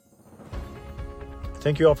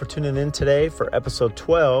Thank you all for tuning in today for episode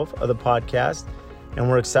 12 of the podcast. And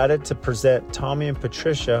we're excited to present Tommy and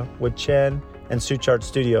Patricia with Chen and Suchart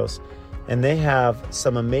Studios. And they have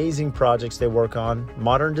some amazing projects they work on,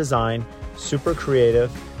 modern design, super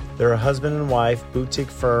creative. They're a husband and wife boutique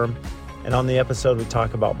firm. And on the episode, we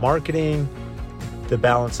talk about marketing, the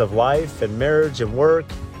balance of life and marriage and work,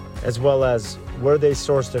 as well as where they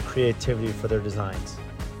source their creativity for their designs.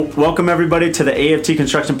 Welcome everybody to the AFT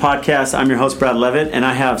Construction Podcast. I'm your host, Brad Levitt, and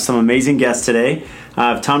I have some amazing guests today. I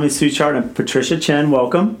have Tommy Suchart and Patricia Chen.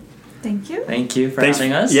 Welcome. Thank you. Thank you for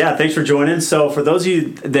having us. Yeah, thanks for joining. So for those of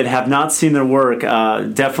you that have not seen their work,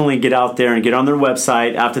 definitely get out there and get on their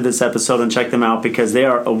website after this episode and check them out because they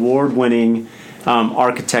are award-winning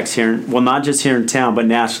architects here. Well, not just here in town, but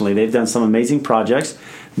nationally. They've done some amazing projects.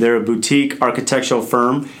 They're a boutique architectural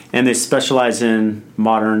firm, and they specialize in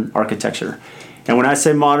modern architecture. And when I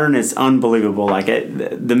say modern, it's unbelievable.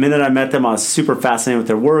 The minute I met them, I was super fascinated with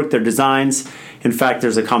their work, their designs. In fact,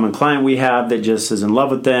 there's a common client we have that just is in love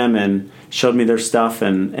with them and showed me their stuff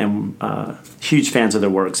and huge fans of their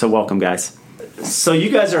work. So welcome, guys. So you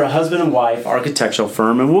guys are a husband and wife architectural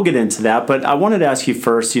firm, and we'll get into that. But I wanted to ask you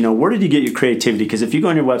first, where did you get your creativity? Because if you go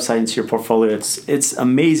on your website and see your portfolio, it's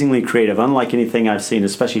amazingly creative, unlike anything I've seen,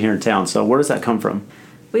 especially here in town. So where does that come from?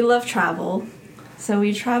 We love travel. So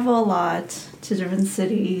we travel a lot to different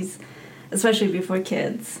cities, especially before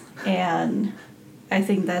kids. And I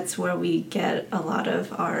think that's where we get a lot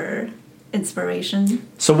of our inspiration.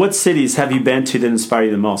 So what cities have you been to that inspire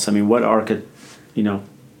you the most? I mean, what I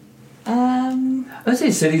would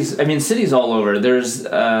say cities. I mean, cities all over. There's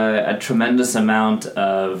a tremendous amount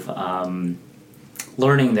of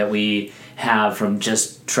learning that we have from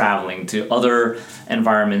just traveling to other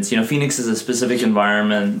environments. Phoenix is a specific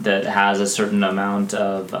environment that has a certain amount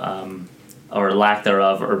of, or lack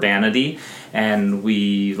thereof, urbanity, and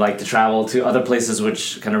we like to travel to other places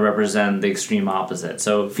which kind of represent the extreme opposite.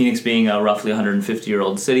 So Phoenix being a roughly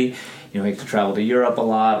 150-year-old city, we like to travel to Europe a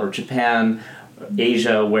lot, or Japan,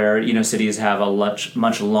 Asia, where cities have a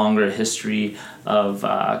much longer history of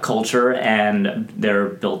culture and their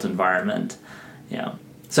built environment.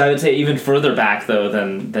 So I would say even further back though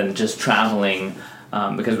than just traveling,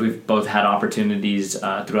 because we've both had opportunities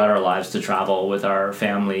throughout our lives to travel with our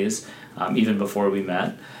families, even before we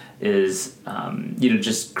met, is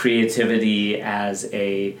just creativity as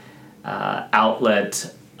a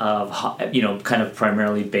outlet of kind of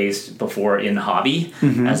primarily based before in hobby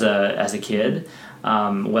as a kid,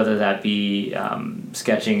 whether that be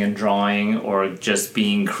sketching and drawing or just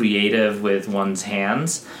being creative with one's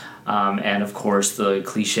hands. And of course, the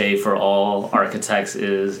cliche for all architects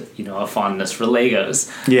is, a fondness for Legos.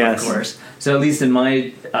 Yes. Of course. So at least in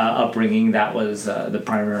my upbringing, that was the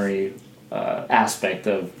primary aspect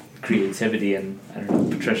of creativity. And I don't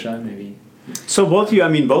know, Patricia, maybe. So both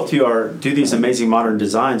of you do these amazing modern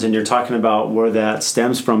designs, and you're talking about where that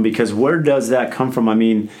stems from, because where does that come from? I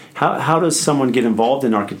mean, how does someone get involved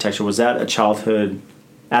in architecture? Was that a childhood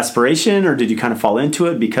aspiration, or did you kind of fall into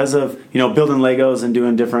it because of, building Legos and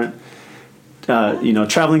doing different,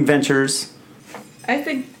 traveling ventures? I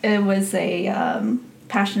think it was a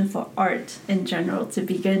passion for art in general to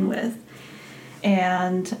begin with.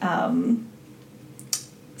 And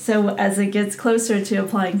so as it gets closer to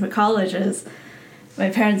applying for colleges, my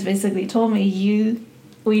parents basically told me,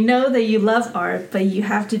 we know that you love art, but you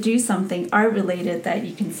have to do something art-related that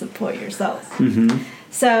you can support yourself. Mm-hmm.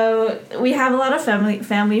 So we have a lot of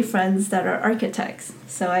family friends that are architects.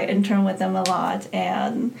 So I intern with them a lot.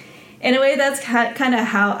 And in a way, that's kind of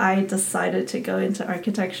how I decided to go into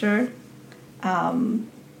architecture,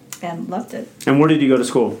 and loved it. And where did you go to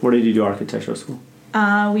school? Where did you do architectural school?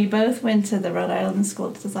 We both went to the Rhode Island School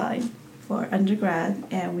of Design for undergrad,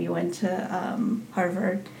 and we went to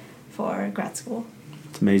Harvard for grad school.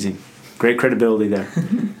 It's amazing. Great credibility there.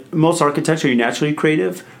 Most architects, are you naturally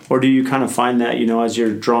creative? Or do you kind of find that, as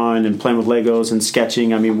you're drawing and playing with Legos and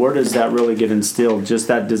sketching, where does that really get instilled, just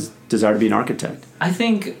that desire to be an architect? I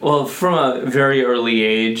think, from a very early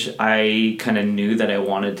age, I kind of knew that I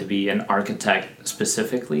wanted to be an architect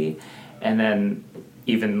specifically. And then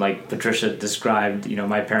even like Patricia described,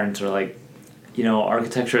 my parents were like,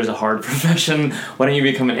 architecture is a hard profession. Why don't you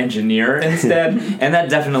become an engineer instead? And that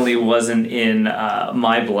definitely wasn't in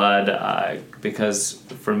my blood, because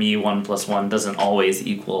for me, 1 + 1 doesn't always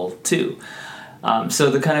equal 2.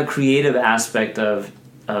 So the kind of creative aspect of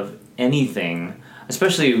anything,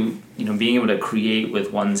 especially being able to create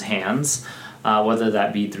with one's hands, whether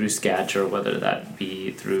that be through sketch or whether that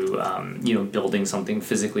be through building something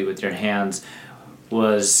physically with your hands,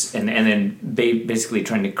 was and then basically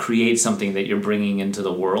trying to create something that you're bringing into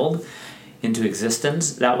the world into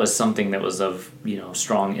existence, that was something that was of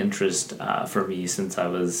strong interest for me since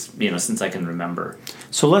I can remember.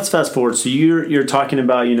 So let's fast forward. So you're talking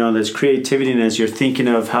about this creativity, and as you're thinking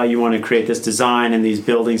of how you want to create this design and these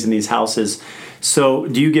buildings and these houses. So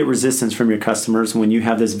do you get resistance from your customers when you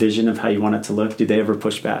have this vision of how you want it to look? Do they ever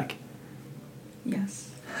push back? Yes.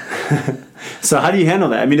 So how do you handle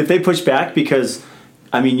that? I mean, if they push back, because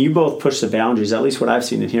you both push the boundaries, at least what I've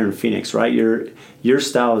seen here in Phoenix, right? Your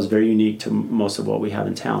style is very unique to most of what we have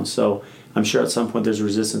in town. So I'm sure at some point there's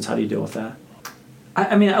resistance. How do you deal with that?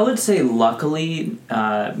 I would say luckily,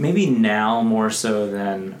 maybe now more so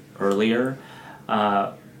than earlier,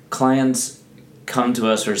 clients come to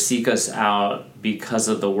us or seek us out because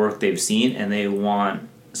of the work they've seen, and they want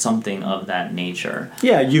something of that nature.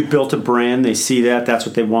 Yeah, you've built a brand. They see that. That's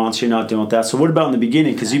what they want. So you're not doing with that. So what about in the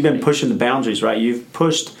beginning? Because you've been pushing the boundaries, right? You've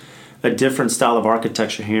pushed a different style of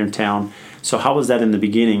architecture here in town. So how was that in the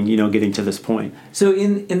beginning, getting to this point? So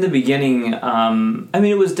in the beginning,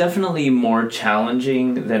 it was definitely more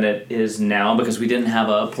challenging than it is now because we didn't have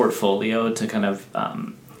a portfolio to kind of,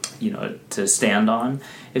 to stand on,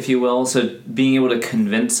 if you will. So being able to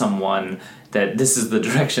convince someone that this is the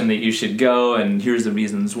direction that you should go and here's the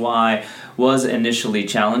reasons why was initially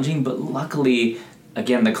challenging. But luckily,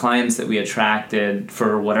 again, the clients that we attracted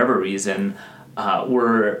for whatever reason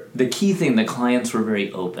were the key thing. The clients were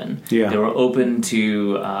very open. Yeah. They were open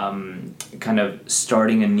to kind of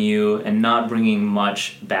starting anew and not bringing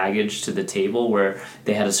much baggage to the table, where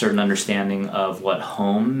they had a certain understanding of what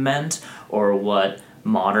home meant or what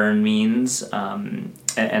modern means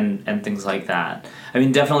and things like that.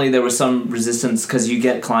 Definitely there was some resistance because you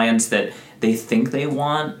get clients that they think they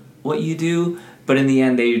want what you do, but in the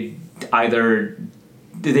end they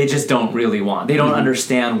just don't really want. They don't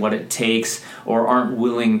understand what it takes or aren't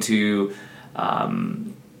willing to,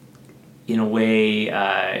 in a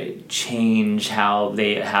way, change how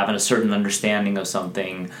they have a certain understanding of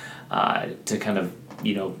something to kind of,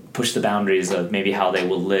 push the boundaries of maybe how they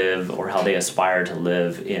will live or how they aspire to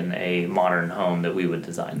live in a modern home that we would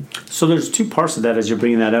design. So there's two parts of that as you're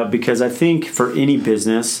bringing that up, because I think for any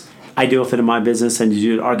business, I deal with it in my business and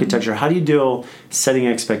you do architecture. How do you deal setting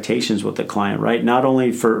expectations with the client, right? Not only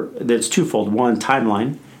it's twofold. One,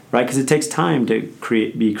 timeline, right? Because it takes time to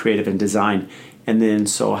be creative and design. And then,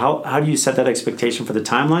 so how do you set that expectation for the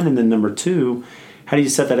timeline? And then number two, how do you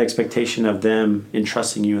set that expectation of them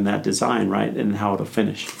entrusting you in that design, right? And how it'll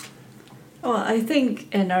finish? Well, I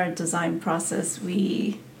think in our design process,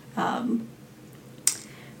 we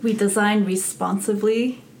design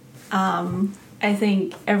responsibly. I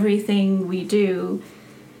think everything we do,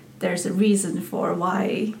 there's a reason for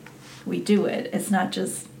why we do it. It's not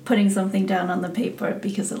just putting something down on the paper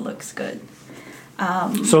because it looks good.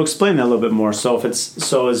 So explain that a little bit more. So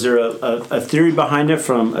is there a theory behind it,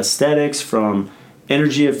 from aesthetics, from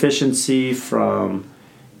energy efficiency, from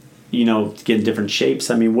getting different shapes?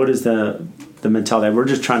 What is the mentality? We're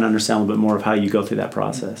just trying to understand a little bit more of how you go through that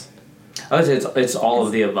process. I would say it's all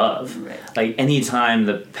of the above. Right. Like anytime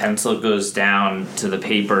the pencil goes down to the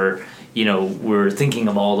paper, we're thinking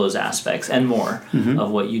of all those aspects and more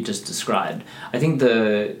of what you just described. I think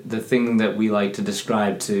the thing that we like to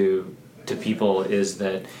describe to people is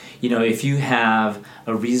that, if you have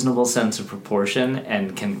a reasonable sense of proportion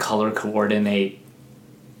and can color coordinate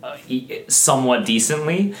somewhat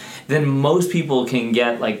decently, then most people can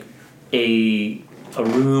get like a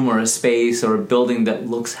room or a space or a building that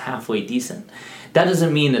looks halfway decent. That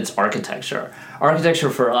doesn't mean it's architecture. Architecture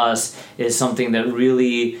for us is something that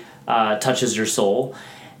really touches your soul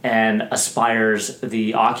and aspires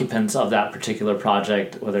the occupants of that particular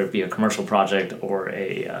project, whether it be a commercial project or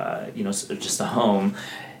just a home,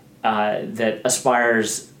 that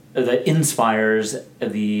inspires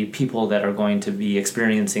the people that are going to be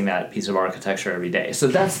experiencing that piece of architecture every day. So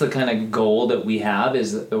that's the kind of goal that we have,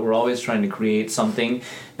 is that we're always trying to create something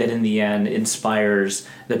that in the end inspires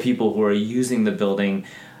the people who are using the building,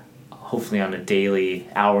 hopefully on a daily,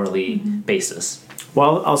 hourly basis.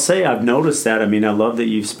 Well, I'll say I've noticed that. I love that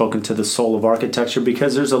you've spoken to the soul of architecture,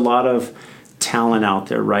 because there's a lot of talent out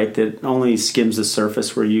there, right, that only skims the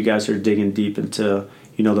surface, where you guys are digging deep into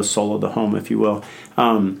the soul of the home, if you will.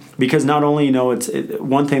 Because not only,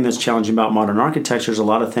 one thing that's challenging about modern architecture is a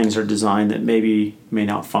lot of things are designed that may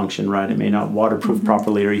not function right. It may not waterproof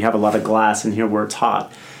properly, or you have a lot of glass in here where it's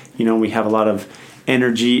hot. We have a lot of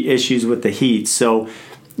energy issues with the heat. So,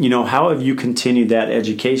 how have you continued that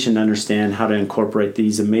education to understand how to incorporate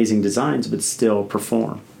these amazing designs but still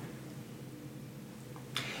perform?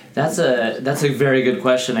 That's a very good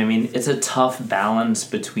question. It's a tough balance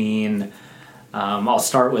between...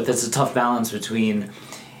 it's a tough balance between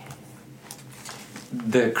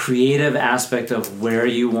the creative aspect of where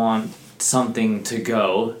you want something to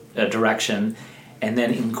go, a direction, and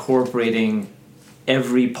then incorporating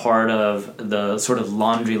every part of the sort of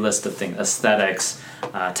laundry list of things: aesthetics,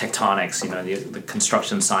 tectonics, the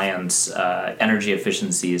construction science, energy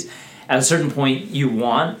efficiencies. At a certain point, you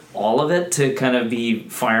want all of it to kind of be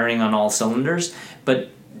firing on all cylinders, but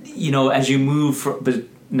as you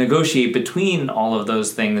negotiate between all of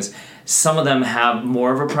those things, some of them have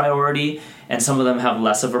more of a priority and some of them have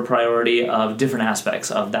less of a priority of different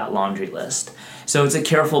aspects of that laundry list. So it's a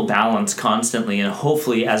careful balance constantly, and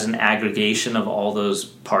hopefully as an aggregation of all those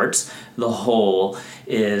parts, the whole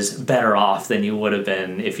is better off than you would have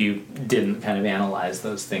been if you didn't kind of analyze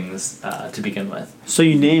those things to begin with. So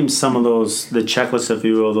you named some of those, the checklist, if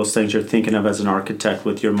you will, those things you're thinking of as an architect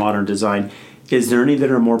with your modern design. Is there any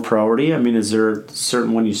that are more priority? I mean, is there a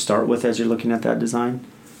certain one you start with as you're looking at that design?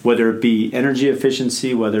 Whether it be energy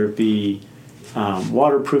efficiency, whether it be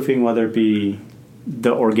waterproofing, whether it be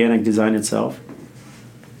the organic design itself?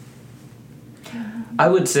 I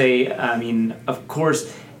would say, of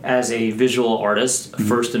course, as a visual artist,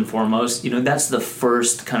 first and foremost, that's the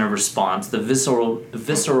first kind of response. The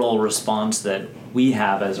visceral response that we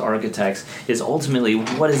have as architects is ultimately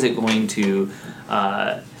what is it going to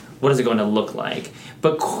look like?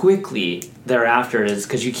 But quickly thereafter is,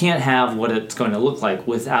 because you can't have what it's going to look like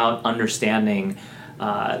without understanding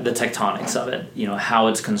the tectonics of it, how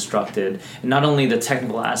it's constructed, and not only the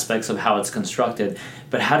technical aspects of how it's constructed,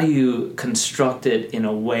 but how do you construct it in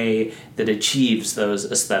a way that achieves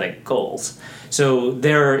those aesthetic goals. So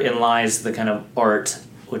therein lies the kind of art,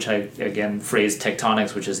 which I, again, phrased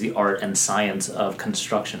tectonics, which is the art and science of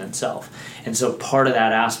construction itself. And so part of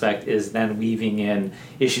that aspect is then weaving in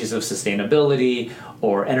issues of sustainability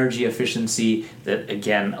or energy efficiency that,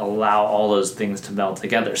 again, allow all those things to meld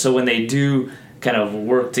together. So when they do kind of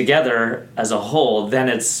work together as a whole, then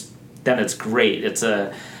it's great. It's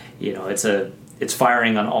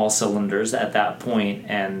firing on all cylinders at that point,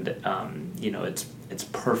 and it's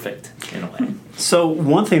perfect in a way. So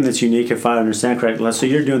one thing that's unique, if I understand correctly, so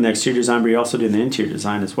you're doing the exterior design, but you're also doing the interior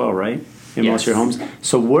design as well, right? In most of your homes.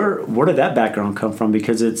 So where did that background come from?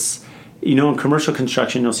 Because it's, in commercial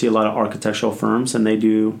construction, you'll see a lot of architectural firms, and they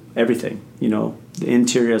do everything, the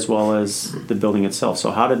interior as well as the building itself. So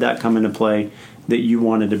how did that come into play that you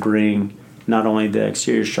wanted to bring not only the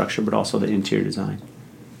exterior structure, but also the interior design?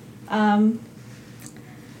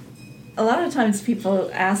 A lot of times people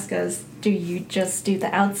ask us, do you just do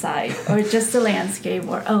the outside or just the landscape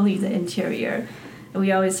or only the interior? And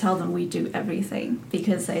we always tell them we do everything,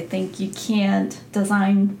 because I think you can't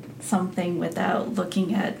design something without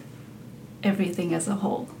looking at everything as a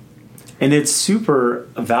whole. And it's super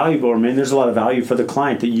valuable. I mean, there's a lot of value for the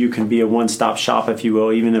client that you can be a one-stop shop, if you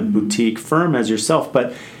will, even a boutique firm as yourself.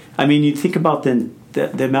 But, I mean, you think about the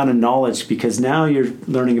amount of knowledge, because now you're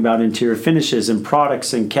learning about interior finishes and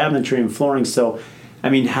products and cabinetry and flooring. So, I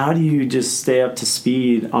mean, how do you just stay up to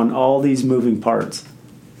speed on all these moving parts?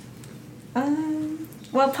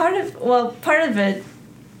 Part of it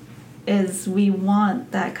is we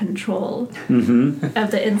want that control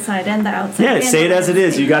of the inside and the outside. Yeah, say it as it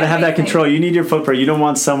is. You got to have that control. You need your footprint. You don't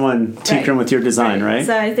want someone tinkering with your design, right?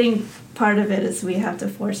 So I think part of it is we have to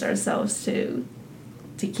force ourselves to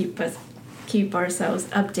keep ourselves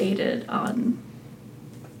updated on,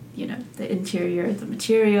 the interior, the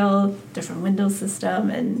material, different window system,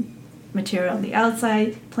 and material on the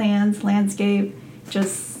outside, plans, landscape,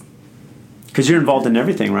 just. Because you're involved in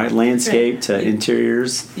everything, right? Landscape to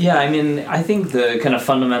interiors. Yeah, I mean, I think the kind of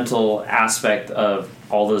fundamental aspect of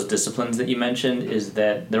all those disciplines that you mentioned is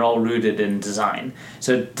that they're all rooted in design.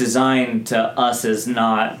 So design to us is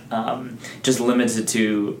not just limited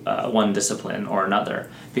to one discipline or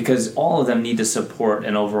another, because all of them need to support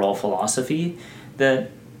an overall philosophy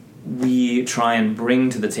that we try and bring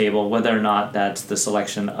to the table, whether or not that's the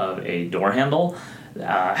selection of a door handle,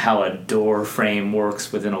 how a door frame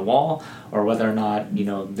works within a wall, or whether or not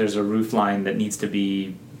there's a roof line that needs to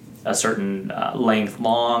be a certain length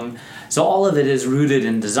long. So all of it is rooted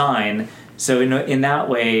in design. So in that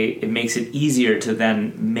way, it makes it easier to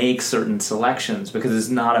then make certain selections, because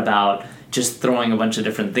it's not about just throwing a bunch of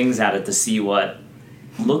different things at it to see what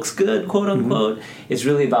looks good, quote unquote. It's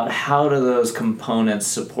really about how do those components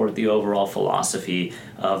support the overall philosophy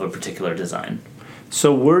of a particular design.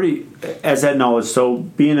 So where do you, as that knowledge, so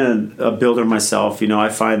being a builder myself, I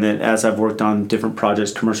find that as I've worked on different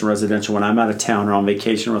projects, commercial, residential, when I'm out of town or on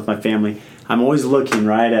vacation or with my family, I'm always looking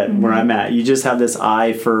right at where I'm at. You just have this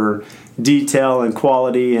eye for detail and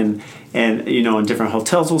quality, and in different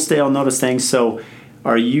hotels we'll stay, I'll notice things. So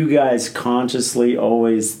are you guys consciously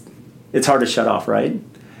always, it's hard to shut off, right?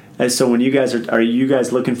 And so when you guys are you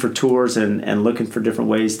guys looking for tours and looking for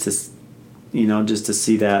different ways to, just to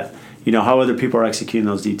see that, how other people are executing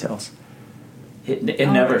those details? It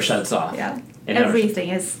never shuts off. Yeah. It never Everything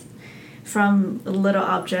is from little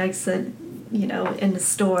objects that, in the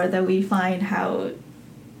store that we find how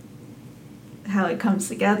it comes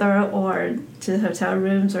together, or to hotel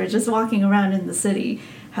rooms, or just walking around in the city,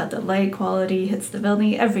 how the light quality hits the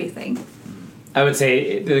building, everything. I would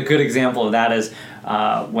say a good example of that is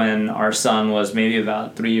when our son was maybe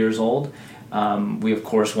about 3 years old. We, of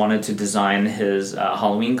course, wanted to design his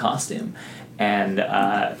Halloween costume. And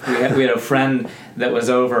we had a friend that was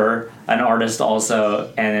over, an artist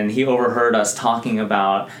also, and he overheard us talking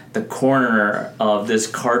about the corner of this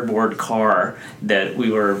cardboard car that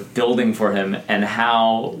we were building for him, and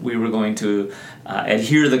how we were going to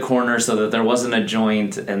adhere the corner so that there wasn't a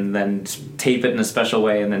joint, and then tape it in a special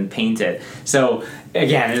way, and then paint it. So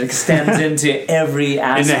again, it extends into every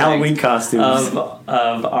aspect in the Halloween costumes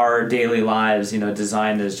of our daily lives.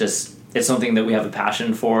 Design is just, it's something that we have a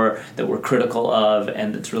passion for, that we're critical of,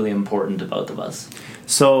 and it's really important to both of us.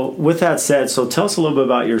 So with that said, tell us a little bit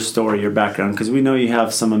about your story, your background, because we know you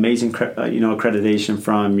have some amazing accreditation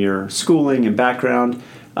from your schooling and background.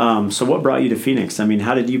 So what brought you to Phoenix? I mean,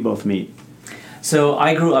 how did you both meet? So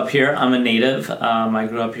I grew up here. I'm a native. I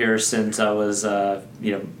grew up here since I was, I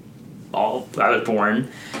was born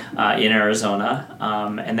in Arizona,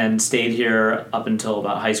 and then stayed here up until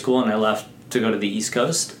about high school, and I left to go to the East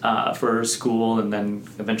Coast for school, and then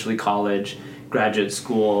eventually college, graduate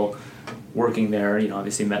school, working there.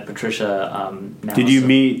 Obviously met Patricia. Now, did you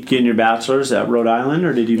meet getting your bachelor's at Rhode Island,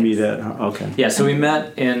 or did you meet at? Okay. Yeah, so we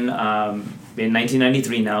met in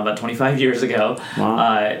 1993 now, about 25 years ago.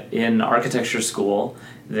 Wow. In architecture school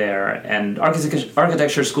there. And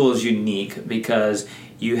architecture school is unique because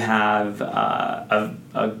you have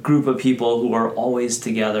a group of people who are always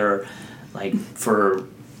together, like for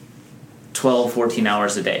 12, 14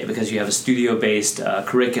 hours a day, because you have a studio-based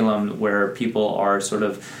curriculum where people are sort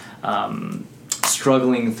of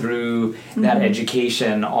struggling through that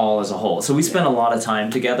education all as a whole. So we spent a lot of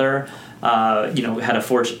time together. We had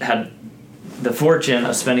the fortune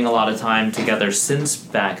of spending a lot of time together since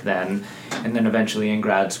back then, and then eventually in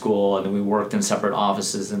grad school, and then we worked in separate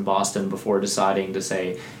offices in Boston before deciding to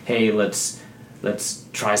say, hey, let's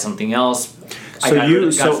try something else. So I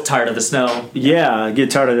got tired of the snow. Yeah, get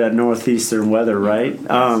tired of that northeastern weather, right?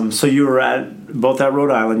 So you were both at Rhode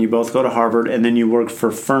Island, you both go to Harvard, and then you worked for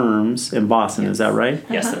firms in Boston, Yes. Is that right?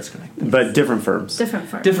 Yes, that's correct. But different firms. Different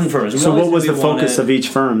firms. Different firms. So what was the focus of each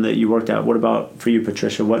firm that you worked at? What about for you,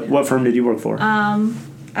 Patricia? What firm did you work for?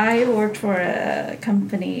 I worked for a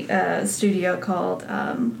company, a studio called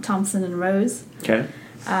Thompson and Rose. Okay.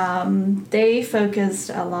 They focused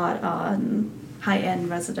a lot on high-end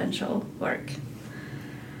residential work.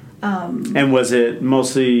 And was it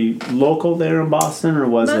mostly local there in Boston, or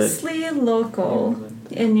was mostly local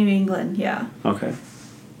in New England? Yeah. Okay.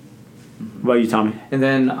 What about you, Tommy? And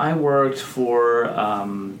then I worked for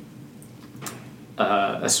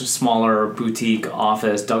a smaller boutique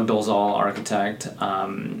office, Doug Dolzal, architect,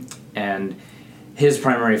 and his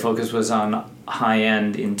primary focus was on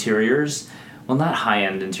high-end interiors. Well, not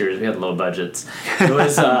high-end interiors. We had low budgets. It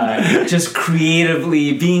was just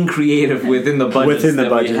being creative within the budgets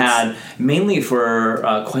we had, mainly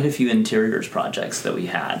for quite a few interiors projects that we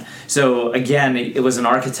had. So again, it was an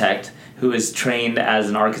architect who is trained as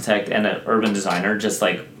an architect and an urban designer, just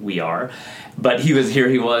like we are. But he was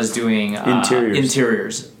doing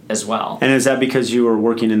interiors as well. And is that because you were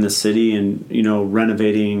working in the city and,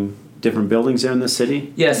 renovating different buildings there in the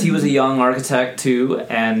city? Yes, he was a young architect too,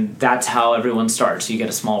 and that's how everyone starts. You get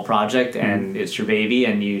a small project and it's your baby,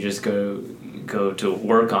 and you just go to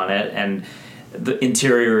work on it. And the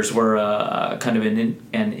interiors were a kind of an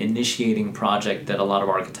initiating project that a lot of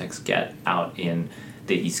architects get out in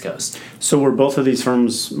the East Coast. So were both of these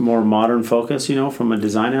firms more modern focused, from a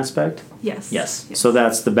design aspect? Yes. So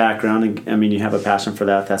that's the background. I mean, you have a passion for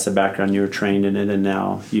that. That's the background. You were trained in it, and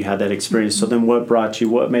now you had that experience. So then what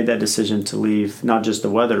made that decision to leave, not just the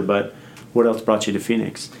weather, but what else brought you to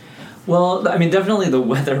Phoenix? Well, I mean, definitely the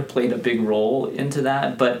weather played a big role into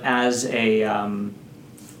that. But as a,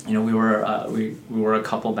 we were a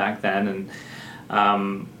couple back then,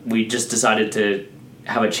 and we just decided to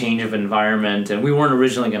have a change of environment, and we weren't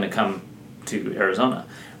originally going to come to Arizona.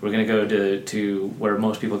 We're going to go to where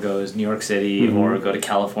most people go is New York City, or go to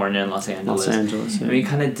California and Los Angeles. Yeah. And we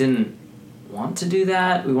kind of didn't want to do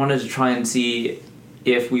that. We wanted to try and see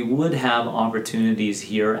if we would have opportunities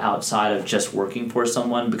here outside of just working for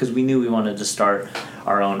someone, because we knew we wanted to start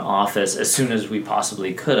our own office as soon as we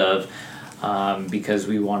possibly could have. because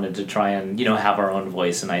we wanted to try and have our own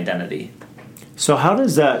voice and identity. So how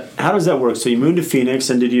does that work? So you moved to Phoenix,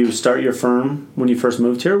 and did you start your firm when you first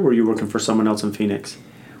moved here, or were you working for someone else in Phoenix?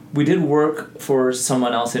 We did work for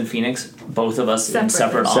someone else in Phoenix, both of us in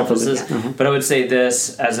separate offices. Yeah. Mm-hmm. But I would say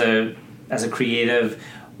this, as a creative,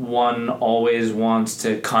 one always wants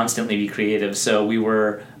to constantly be creative. So we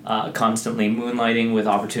were constantly moonlighting with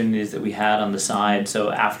opportunities that we had on the side.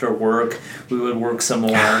 So after work, we would work some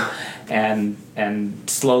more and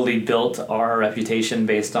slowly built our reputation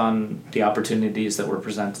based on the opportunities that were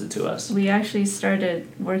presented to us. We actually started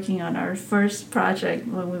working on our first project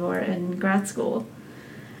when we were in grad school.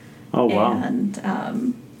 Oh, wow.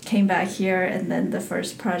 And came back here, and then the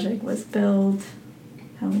first project was built,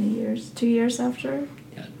 how many years? 2 years after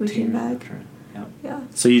we came back. Yep. Yeah.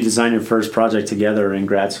 So you designed your first project together in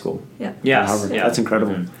grad school. Yeah. Yes. Harvard. Yeah. That's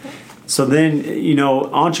incredible. Mm-hmm. So then,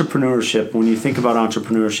 entrepreneurship, when you think about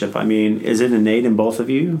entrepreneurship, I mean, is it innate in both of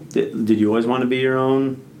you? Did you always want to be your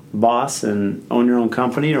own boss and own your own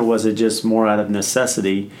company, or was it just more out of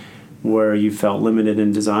necessity where you felt limited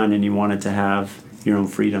in design and you wanted to have your own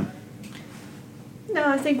freedom? No,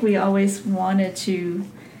 I think we always wanted to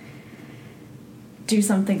do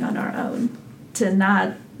something on our own, to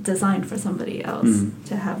not design for somebody else,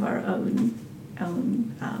 to have our own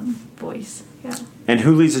voice. Yeah. And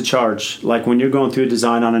who leads the charge? Like when you're going through a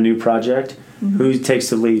design on a new project, who takes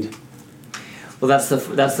the lead? Well, that's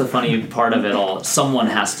the funny part of it all. Someone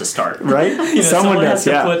has to start, right? Someone has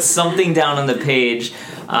to put something down on the page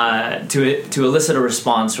to elicit a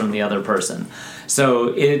response from the other person.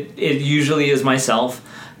 So it usually is myself,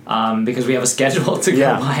 because we have a schedule to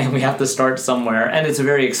go by and we have to start somewhere, and it's a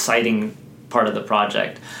very exciting part of the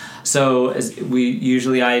project. So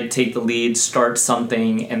I take the lead, start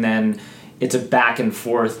something, and then it's a back and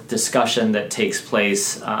forth discussion that takes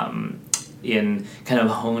place in kind of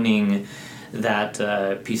honing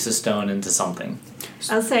that piece of stone into something.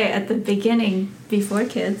 I'll say at the beginning, before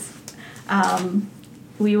kids,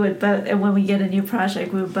 we would both, and when we get a new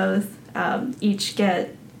project, we would both each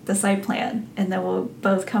get the site plan, and then we'll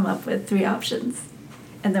both come up with 3 options,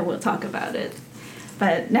 and then we'll talk about it.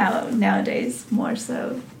 But nowadays, more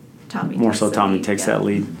so Tommy takes that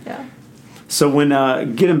lead. Yeah. So when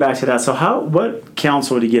getting back to that, so what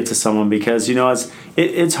counsel would you give to someone? Because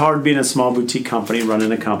it's hard being a small boutique company,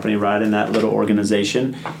 running a company, right, in that little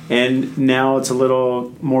organization, and now it's a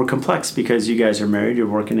little more complex because you guys are married, you're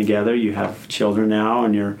working together, you have children now,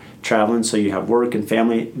 and you're traveling, so you have work and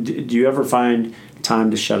family. Do you ever find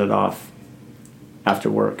time to shut it off after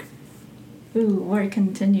work? Ooh, work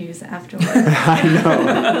continues after work. I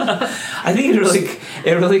know. I think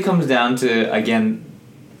it really comes down to, again,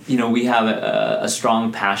 we have a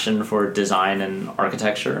strong passion for design and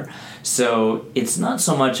architecture, so it's not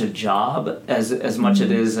so much a job as much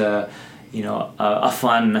it is a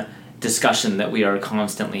fun discussion that we are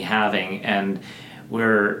constantly having, and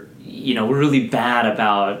we're really bad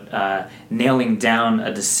about nailing down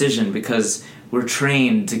a decision because we're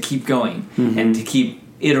trained to keep going and to keep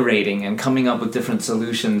iterating and coming up with different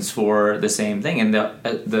solutions for the same thing, and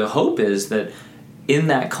the hope is that in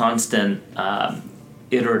that constant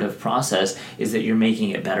iterative process is that you're making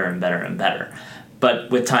it better and better and better. But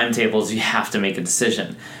with timetables, you have to make a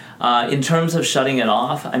decision. In terms of shutting it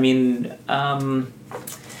off, I mean,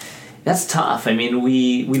 that's tough. I mean,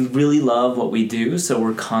 we really love what we do, so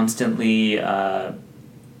we're constantly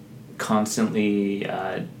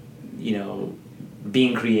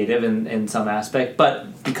being creative in some aspect.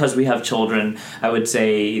 But because we have children, I would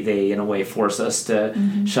say they, in a way, force us to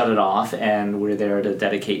shut it off, and we're there to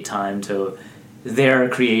dedicate time to their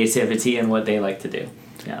creativity and what they like to do.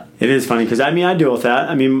 Yeah. It is funny because, I deal with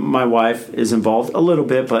that. My wife is involved a little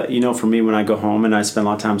bit, but, for me, when I go home and I spend a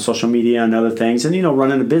lot of time on social media and other things and,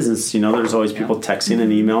 running a business, there's always people texting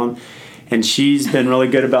and emailing. And she's been really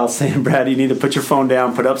good about saying, Brad, you need to put your phone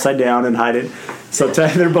down, put it upside down, and hide it. So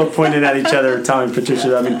they're both pointing at each other, Tommy and Patricia.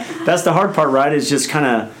 That's the hard part, right? It's just kind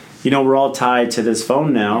of, we're all tied to this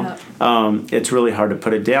phone now. Yep. It's really hard to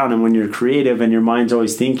put it down. And when you're creative and your mind's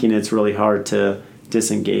always thinking, it's really hard to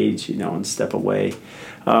disengage, and step away.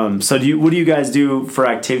 So what do you guys do for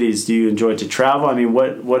activities? Do you enjoy to travel?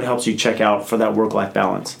 What helps you check out for that work-life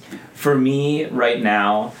balance? For me, right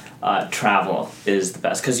now, travel is the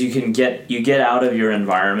best because you get out of your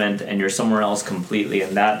environment and you're somewhere else completely,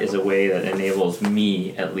 and that is a way that enables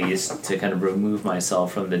me, at least, to kind of remove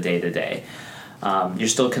myself from the day-to-day. You're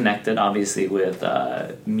still connected, obviously, with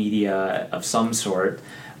media of some sort,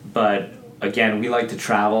 but again, we like to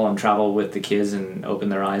travel and travel with the kids and open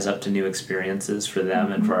their eyes up to new experiences for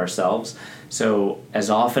them and for ourselves. So as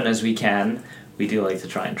often as we can, we do like to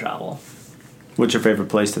try and travel. What's your favorite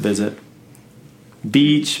place to visit?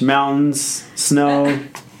 Beach, mountains, snow.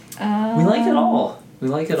 We like it all. We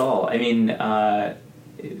like it all. I mean,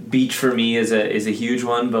 beach for me is a huge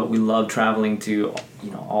one, but we love traveling to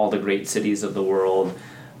all the great cities of the world.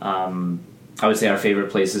 I would say our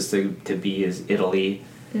favorite places to be is Italy,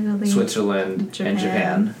 Switzerland, and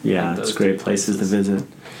Japan. Yeah, it's great places to visit.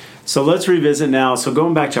 So let's revisit now. So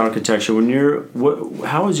going back to architecture,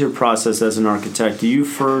 how is your process as an architect?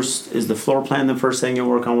 Is the floor plan the first thing you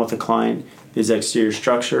work on with a client? Is exterior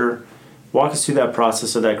structure? Walk us through that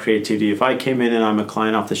process of that creativity. If I came in and I'm a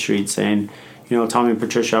client off the street saying, Tommy and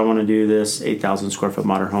Patricia, I want to do this 8,000 square foot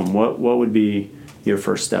modern home, what would be your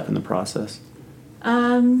first step in the process?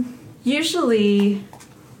 Usually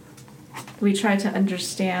we try to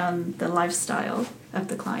understand the lifestyle of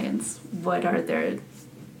the clients. What are their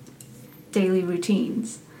daily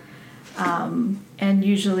routines? And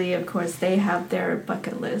usually, of course, they have their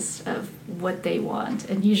bucket list of what they want,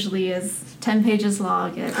 and usually is 10 pages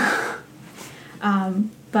long.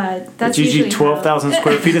 But that's it's usually 12,000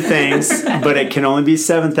 square feet of things, but it can only be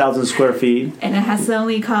 7,000 square feet. And it has to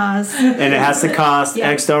only cost... And it has to cost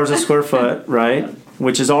X dollars a square foot, right?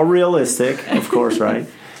 Which is all realistic, of course, right?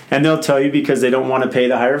 And they'll tell you because they don't want to pay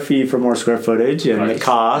the higher fee for more square footage and the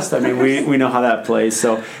cost. I mean, we know how that plays.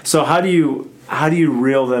 So how do you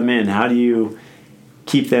reel them in? How do you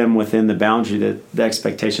keep them within the boundary that the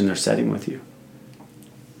expectation they're setting with you?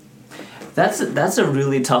 That's a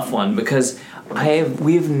really tough one because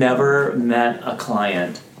we've never met a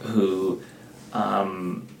client who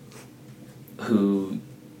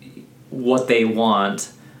what they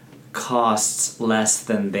want costs less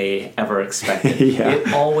than they ever expected.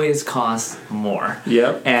 It always costs more.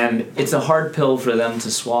 Yep. And it's a hard pill for them to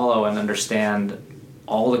swallow and understand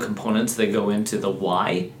all the components that go into the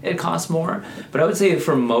why it costs more. But I would say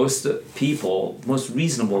for most people, most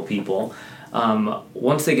reasonable people,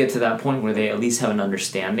 once they get to that point where they at least have an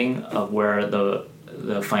understanding of where the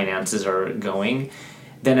finances are going,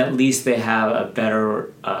 then at least they have a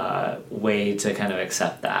better way to kind of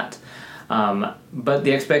accept that. But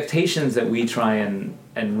the expectations that we try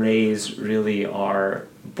and raise really are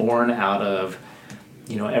born out of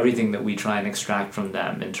everything that we try and extract from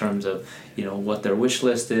them in terms of what their wish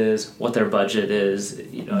list is, what their budget is.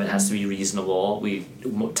 It has to be reasonable. We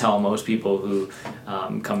tell most people who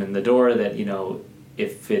come in the door that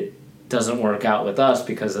if it doesn't work out with us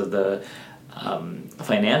because of the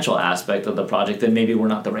financial aspect of the project, then maybe we're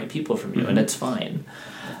not the right people for you, and it's fine.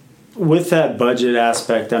 With that budget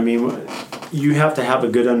aspect, I mean, you have to have a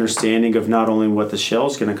good understanding of not only what the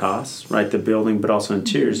shell's going to cost, right, the building, but also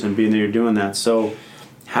interiors, and being that you're doing that. So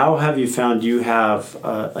how have you found you have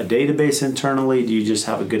a database internally? Do you just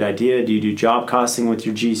have a good idea? Do you do job costing with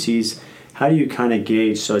your GCs? How do you kind of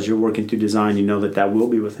gauge, so as you're working through design, you know that will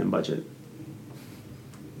be within budget?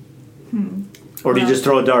 Or do you just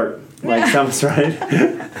throw a dart, like sounds right?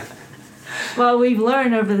 Well, we've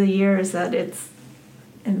learned over the years that it's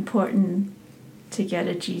important to get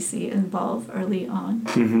a GC involved early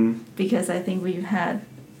on, because I think we've had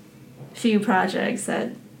few projects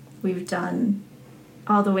that we've done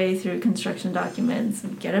all the way through construction documents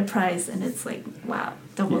and get a price, and it's like, wow,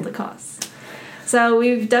 double the cost. So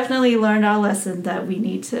we've definitely learned our lesson that we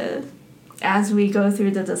need to, as we go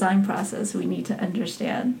through the design process, we need to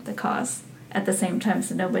understand the cost at the same time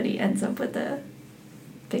so nobody ends up with a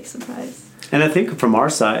big surprise. And I think from our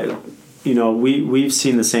side, we've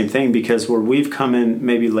seen the same thing, because where we've come in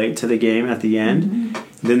maybe late to the game at the end,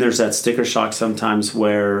 then there's that sticker shock sometimes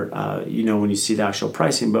where, when you see the actual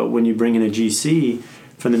pricing. But when you bring in a GC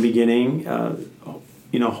from the beginning,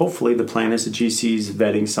 hopefully the plan is the GC's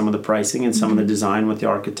vetting some of the pricing and some of the design with the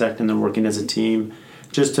architect, and they're working as a team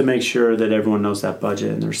just to make sure that everyone knows that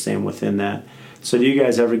budget and they're staying within that. So do you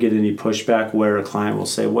guys ever get any pushback where a client will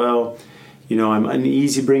say, well, I'm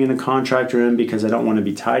uneasy bringing a contractor in because I don't want to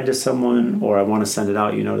be tied to someone, or I want to send it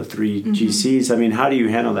out, to 3 GCs. I mean, how do you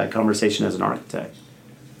handle that conversation as an architect?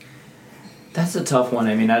 That's a tough one.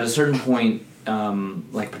 I mean, at a certain point,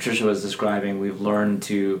 like Patricia was describing, we've learned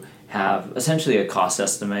to have essentially a cost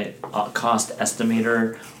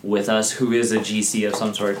estimator with us who is a GC of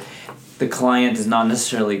some sort. The client is not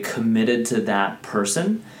necessarily committed to that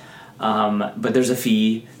person, but there's a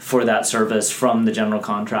fee for that service from the general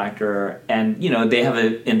contractor, and they have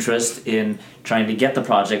an interest in trying to get the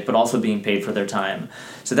project, but also being paid for their time.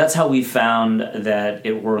 So that's how we found that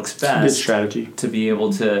it works best. Good strategy to be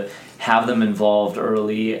able to have them involved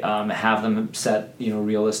early, have them set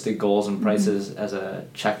realistic goals and prices as a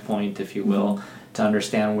checkpoint, if you will, to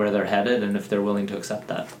understand where they're headed and if they're willing to accept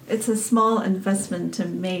that. It's a small investment to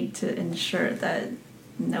make to ensure that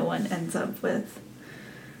no one ends up with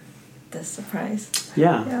the surprise.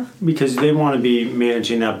 Yeah, because they want to be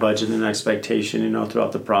managing that budget and expectation,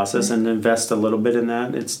 throughout the process, and invest a little bit in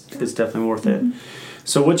that. It's definitely worth it.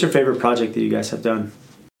 So, what's your favorite project that you guys have done?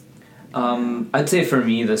 I'd say for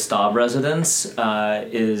me, the Staub residence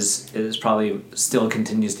is probably still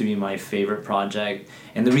continues to be my favorite project,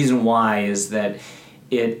 and the reason why is that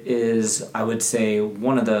it is, I would say,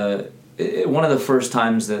 one of the first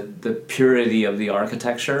times that the purity of the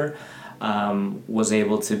architecture was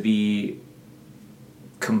able to be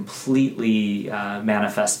completely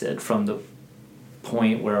manifested from the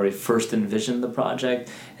point where we first envisioned the project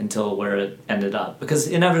until where it ended up. Because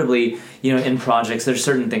inevitably, in projects, there's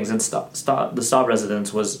certain things, and the Staub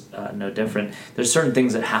residence was no different. There's certain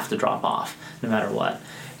things that have to drop off no matter what.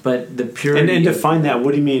 But the purity... And define that.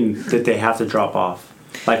 What do you mean that they have to drop off?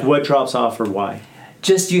 Like, what drops off or why?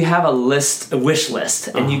 Just you have a wish list,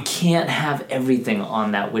 and you can't have everything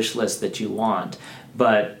on that wish list that you want.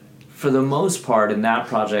 But for the most part, in that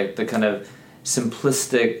project, the kind of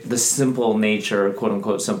simplistic, the simple nature, quote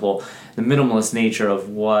unquote simple, the minimalist nature of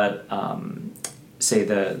what, say,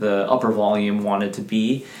 the upper volume wanted to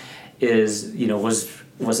be, is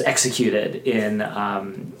was executed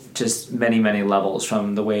in just many levels,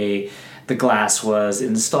 from the way the glass was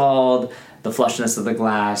installed, the flushness of the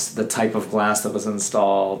glass, the type of glass that was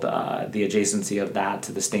installed, the adjacency of that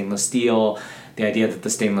to the stainless steel, the idea that the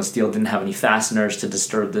stainless steel didn't have any fasteners to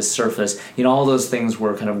disturb this surface. All those things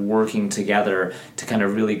were kind of working together to kind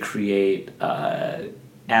of really create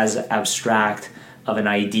as abstract of an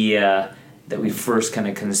idea that we first kind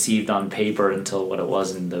of conceived on paper until what it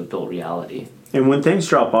was in the built reality. And when things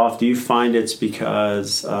drop off, do you find it's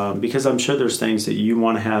because I'm sure there's things that you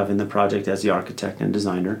want to have in the project as the architect and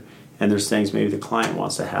designer, and there's things maybe the client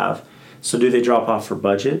wants to have. So do they drop off for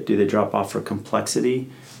budget? Do they drop off for complexity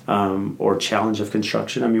or challenge of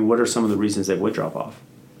construction? I mean, what are some of the reasons they would drop off?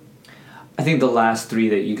 I think the last three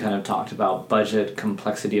that you kind of talked about, budget,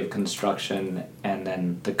 complexity of construction, and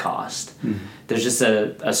then the cost. Mm-hmm. There's just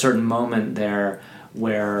a certain moment there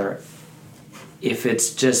where if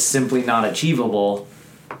it's just simply not achievable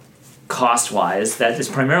cost-wise, that is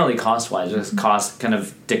primarily cost-wise, because cost kind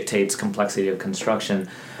of dictates complexity of construction,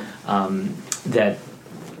 that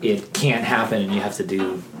it can't happen, and you have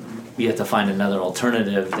to find another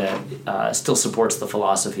alternative that still supports the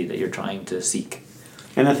philosophy that you're trying to seek.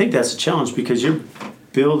 And I think that's a challenge, because you're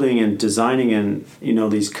building and designing in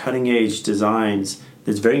these cutting edge designs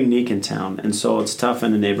that's very unique in town, and so it's tough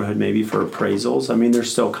in the neighborhood maybe for appraisals. I mean,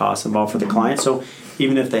 there's still costs involved for the client, so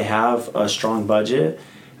even if they have a strong budget,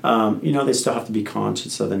 they still have to be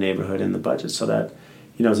conscious of the neighborhood and the budget, so that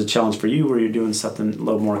it's a challenge for you where you're doing something a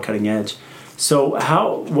little more cutting edge. So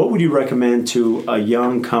what would you recommend to a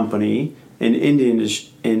young company in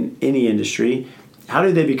any industry? How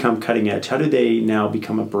do they become cutting edge? How do they now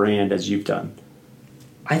become a brand as you've done?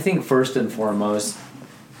 I think first and foremost,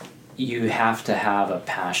 you have to have a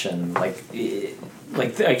passion. Like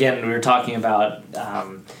again, we were talking about,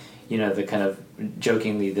 the kind of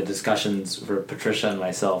jokingly the discussions for Patricia and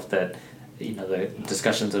myself that, the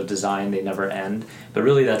discussions of design, they never end. But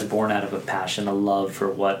really that's born out of a passion, a love for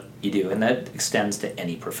what you do. And that extends to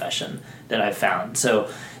any profession that I've found. So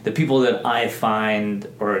the people that I find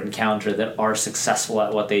or encounter that are successful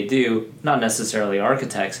at what they do, not necessarily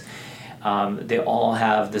architects, they all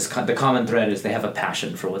have the common thread is they have a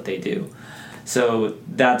passion for what they do. So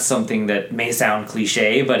that's something that may sound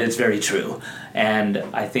cliche, but it's very true. And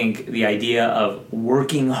I think the idea of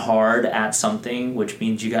working hard at something, which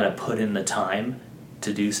means you got to put in the time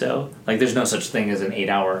to do so. Like, there's no such thing as an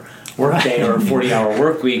 8-hour workday or a 40-hour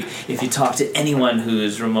work week if you talk to anyone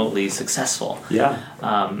who's remotely successful,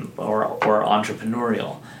 or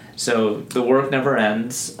entrepreneurial. So the work never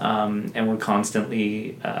ends, and we're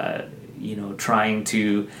constantly, trying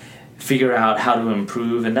to figure out how to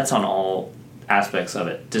improve, and that's on all aspects of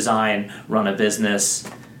it. Design, run a business,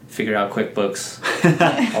 figure out QuickBooks,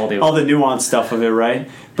 all the nuanced stuff of it, right?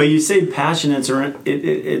 But you say passion,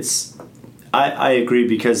 I agree,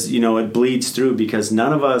 because it bleeds through, because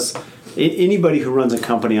none of us, anybody who runs a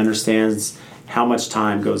company understands how much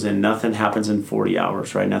time goes in. Nothing happens in 40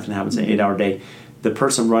 hours, right? Nothing happens in an 8-hour day. The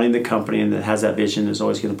person running the company and that has that vision is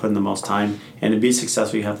always going to put in the most time. And to be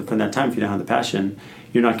successful, you have to put in that time. If you don't have the passion,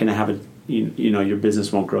 you're not going to have it. Your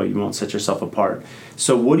business won't grow. You won't set yourself apart.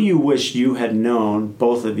 So what do you wish you had known,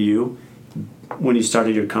 both of you, when you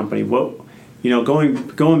started your company? What,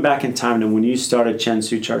 going back in time to when you started Chen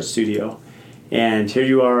Suchart Studio, and here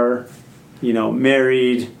you are,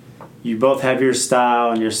 married, you both have your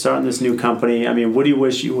style, and you're starting this new company. I mean, what do you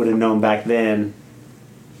wish you would have known back then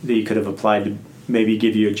that you could have applied to maybe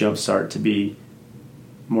give you a jump start to be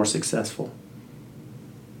more successful?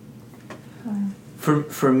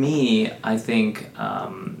 For me, I think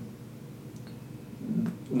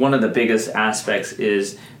one of the biggest aspects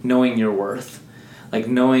is knowing your worth. Like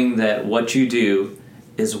knowing that what you do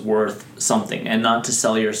is worth something, and not to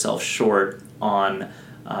sell yourself short on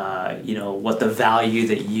what the value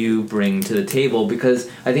that you bring to the table, because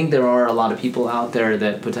I think there are a lot of people out there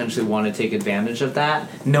that potentially want to take advantage of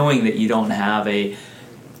that, knowing that you don't have a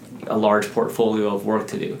large portfolio of work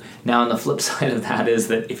to do. Now, on the flip side of that is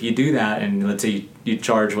that if you do that, and let's say you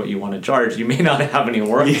charge what you want to charge, you may not have any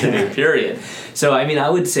work to do, period. So, I mean, I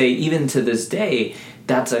would say even to this day,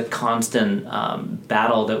 that's a constant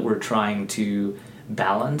battle that we're trying to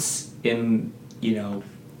balance in,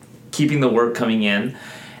 keeping the work coming in,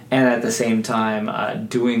 and at the same time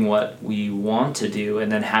doing what we want to do,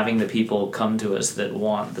 and then having the people come to us that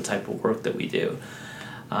want the type of work that we do.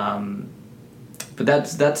 But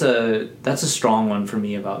that's a strong one for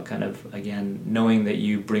me, about kind of, again, knowing that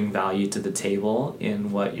you bring value to the table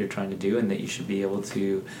in what you're trying to do, and that you should be able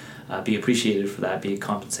to be appreciated for that, be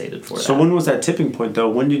compensated for that. So when was that tipping point, though?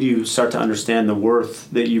 When did you start to understand the worth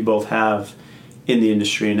that you both have in the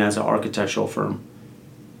industry and as an architectural firm?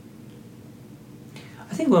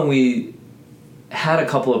 I think when we had a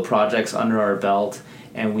couple of projects under our belt,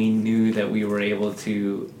 and we knew that we were able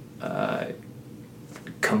to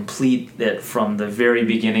complete it from the very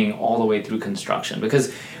beginning all the way through construction,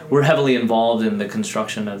 because we're heavily involved in the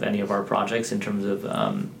construction of any of our projects in terms of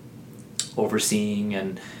overseeing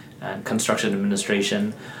and construction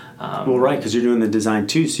administration. Well, right, because you're doing the design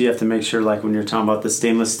too, so you have to make sure, like when you're talking about the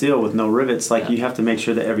stainless steel with no rivets, you have to make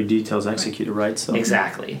sure that every detail is executed right. So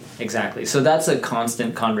Exactly. So that's a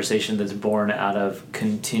constant conversation that's born out of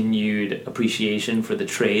continued appreciation for the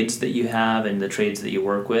trades that you have and the trades that you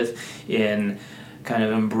work with, in kind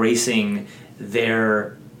of embracing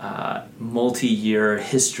their multi-year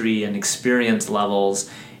history and experience levels,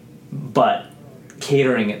 but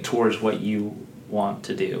catering it towards what you want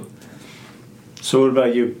to do. So what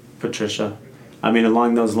about you, Patricia? I mean,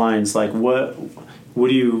 along those lines, like what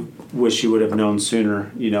do you wish you would have known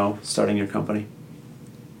sooner, starting your company?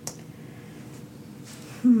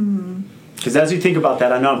 Because as you think about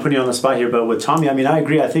that, I know I'm putting you on the spot here, but with Tommy, I mean, I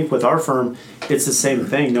agree. I think with our firm, it's the same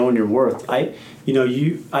thing, knowing your worth. I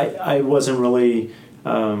wasn't really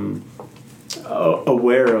aware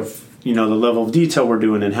of, the level of detail we're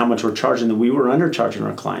doing and how much we're charging. That we were undercharging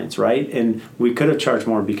our clients, right? And we could have charged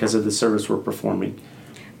more because of the service we're performing.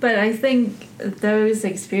 But I think those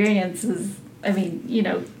experiences, I mean,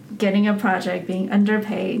 getting a project, being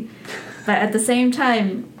underpaid, but at the same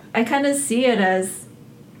time, I kind of see it as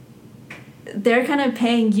they're kind of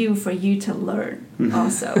paying you for you to learn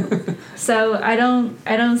also. So I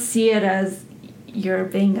don't see it as you're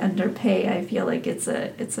being underpaid. I feel like it's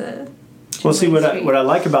a well, see, what I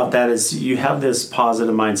like about that is you have this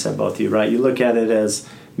positive mindset, both of you, right? You look at it as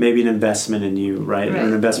maybe an investment in you, right? Or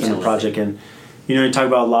an investment in a project. And, you talk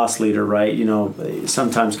about a loss leader, right?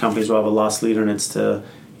 Sometimes companies will have a loss leader, and it's to,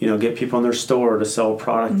 get people in their store to sell a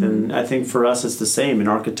product. And I think for us, it's the same in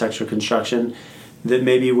architecture, construction, that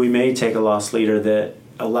maybe we may take a loss leader that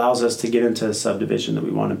allows us to get into a subdivision that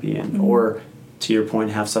we want to be in. Or, to your point,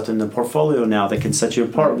 have something in the portfolio now that can set you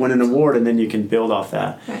apart, win an award, and then you can build off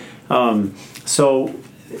that. Right. So,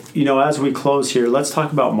 as we close here, let's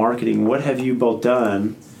talk about marketing. What have you both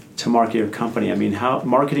done to market your company? I mean, how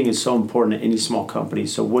marketing is so important at any small company.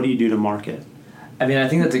 So what do you do to market? I mean, I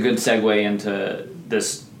think that's a good segue into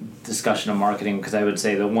this discussion of marketing, because I would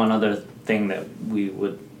say the one other thing that we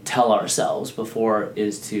would tell ourselves before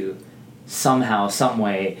is to somehow, some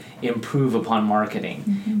way improve upon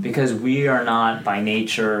marketing, because we are not by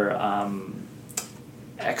nature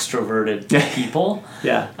extroverted people.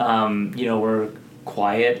 We're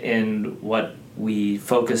quiet in what we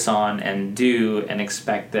focus on and do, and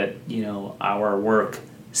expect that our work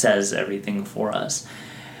says everything for us.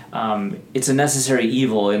 It's a necessary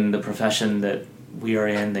evil in the profession that we are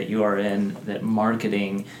in, that you are in, that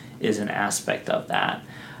marketing is an aspect of that.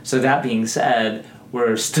 So that being said,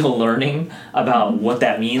 we're still learning about what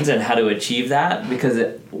that means and how to achieve that, because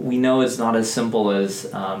we know it's not as simple as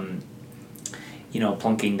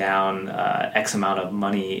plunking down X amount of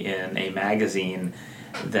money in a magazine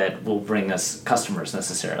that will bring us customers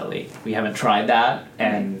necessarily. We haven't tried that,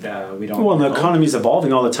 and we don't. Well, the economy's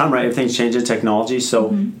evolving all the time, right? Everything's changing, technology. So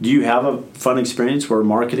do you have a fun experience where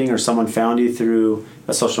marketing or someone found you through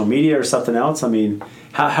a social media or something else? I mean,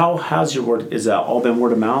 how's your word? Is that all been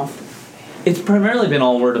word of mouth? It's primarily been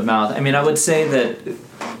all word of mouth. I mean, I would say that.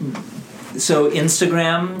 So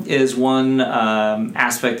Instagram is one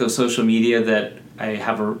aspect of social media that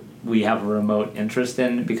we have a remote interest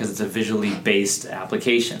in, because it's a visually based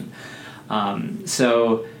application.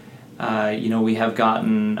 we have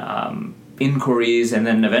gotten inquiries and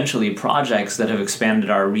then eventually projects that have expanded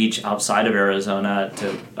our reach outside of Arizona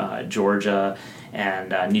to Georgia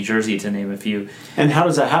and New Jersey, to name a few. And how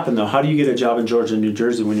does that happen, though? How do you get a job in Georgia and New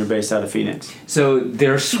Jersey when you're based out of Phoenix? So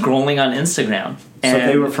they're scrolling on Instagram. So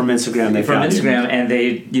they were from Instagram. They from found Instagram, you. and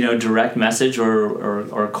they direct message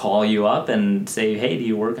or call you up and say, "Hey, do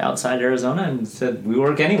you work outside Arizona?" And said, "We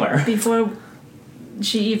work anywhere." Before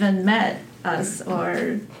she even met us,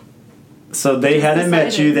 or so they hadn't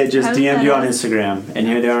met you. They just DM'd you on happen? Instagram, and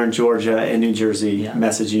here they are in Georgia and New Jersey,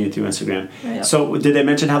 messaging you through Instagram. Right. So did they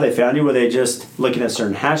mention how they found you? Were they just looking at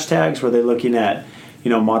certain hashtags? Were they looking at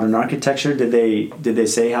modern architecture? Did they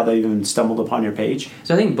say how they even stumbled upon your page?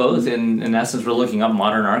 So I think both. In essence, we're looking up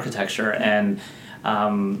modern architecture, and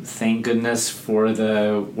thank goodness for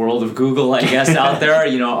the world of Google, I guess, out there.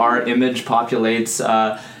 Our image populates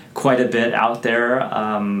quite a bit out there,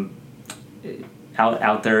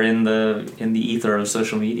 out there in the ether of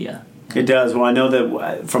social media. It does. Well, I know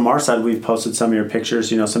that from our side, we've posted some of your pictures.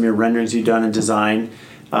 Some of your renderings you've done in design.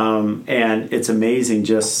 And it's amazing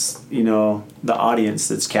just, the audience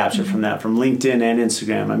that's captured from that, from LinkedIn and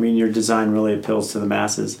Instagram. I mean, your design really appeals to the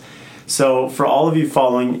masses. So for all of you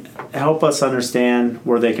following, help us understand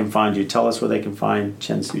where they can find you. Tell us where they can find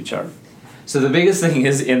Chen Suchart. So the biggest thing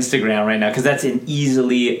is Instagram right now, because that's an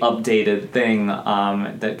easily updated thing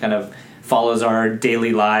that kind of follows our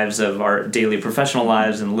daily lives, of our daily professional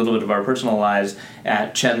lives and a little bit of our personal lives.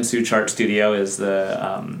 At Chen Suchart Studio is the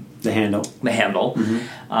handle.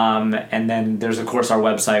 Mm-hmm. And then there's, of course, our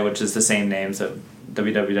website, which is the same name, so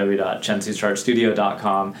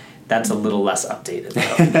www.chensuchartstudio.com. That's a little less updated,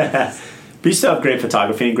 though. But you still have great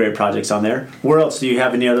photography and great projects on there. Where else? Do you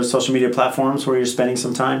have any other social media platforms where you're spending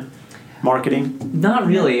some time marketing? Not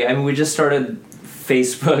really. I mean, we just started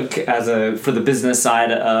Facebook for the business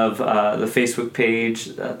side of the Facebook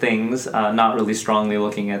page things, not really strongly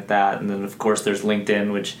looking at that. And then, of course, there's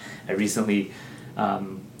LinkedIn, which I recently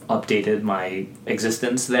updated my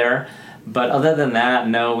existence there. But other than that,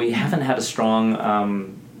 no, we haven't had a strong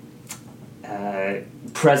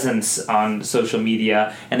presence on social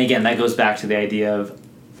media. And again, that goes back to the idea of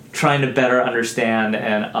trying to better understand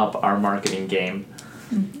and up our marketing game.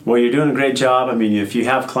 Well, you're doing a great job. I mean, if you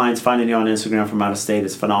have clients finding you on Instagram from out of state,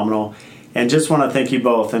 it's phenomenal. And just want to thank you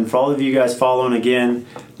both. And for all of you guys following, again,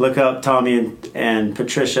 look up Tommy and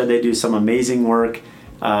Patricia. They do some amazing work.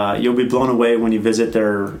 You'll be blown away when you visit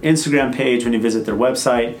their Instagram page, when you visit their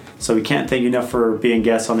website. So we can't thank you enough for being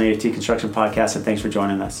guests on the AFT Construction Podcast, and thanks for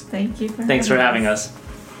joining us. Thank you for having us.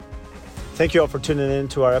 Thank you all for tuning in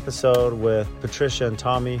to our episode with Patricia and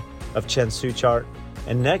Tommy of Chen Suchart.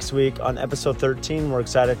 And next week on episode 13, we're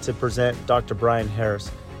excited to present Dr. Brian Harris.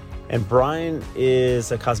 And Brian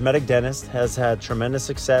is a cosmetic dentist, has had tremendous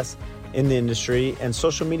success in the industry, and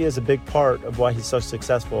social media is a big part of why he's so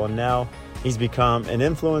successful. And now he's become an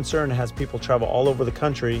influencer and has people travel all over the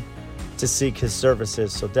country to seek his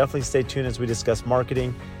services. So definitely stay tuned as we discuss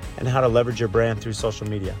marketing and how to leverage your brand through social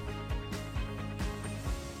media.